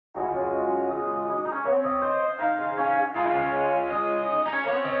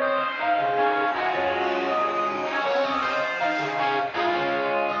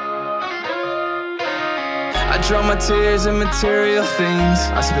drown my tears in material things.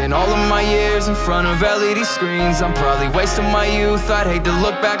 I spent all of my years in front of LED screens. I'm probably wasting my youth, I'd hate to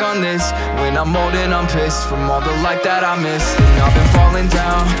look back on this. When I'm old and I'm pissed from all the light that I missed. And I've been falling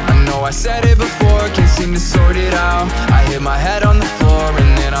down, I know I said it before, can't seem to sort it out. I hit my head on the floor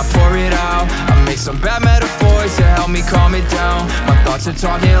and then I pour it out. I make some bad metaphors to help me calm it down. My thoughts are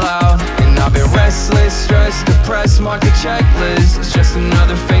talking loud, and I've been restless, stressed, depressed, mark the checklist. It's just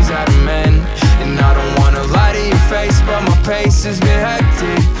another phase that I'm in, and I don't wanna lie to your face, but my pace has been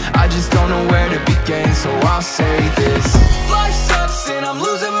hectic. I just don't know where to begin, so I'll say this. Life sucks and I'm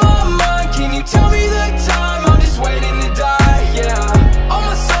losing my mind. Can you tell me the time? I'm just waiting to die, yeah. All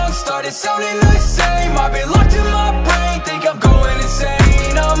my songs started sounding the same. I've been locked in my brain, think I'm going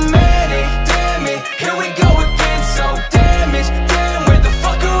insane. I'm manic, damn it, here we go again. So damaged, damn, where the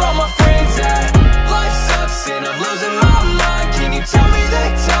fuck are all my friends at? Life sucks and I'm losing my mind. Can you tell me the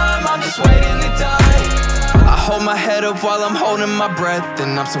time? I'm just waiting to die. I hold my head up while I'm holding my breath,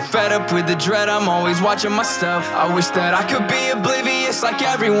 and I'm so fed up with the dread, I'm always watching my step. I wish that I could be oblivious like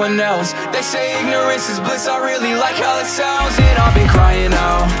everyone else. They say ignorance is bliss, I really like how it sounds. And I've been crying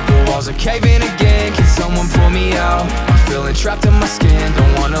out, the walls are caving again, can someone pull me out? I'm feeling trapped in my skin,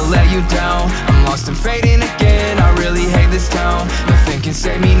 don't wanna let you down. I'm lost and fading again, I really hate this town. Nothing can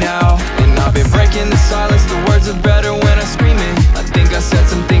save me now, and I've been breaking the silence. The words are better when I scream it. I think I said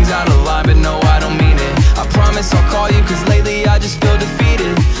some things out of line, but no, I don't mean it. I promise I'll call you, cause lately I just feel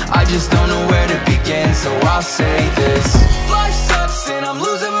defeated. I just don't know where to begin, so I'll say this. Life sucks and I'm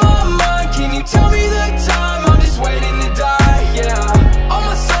losing my mind. Can you tell me the time? I'm just waiting to die, yeah. All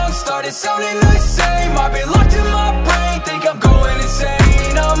my songs started sounding the same. I've been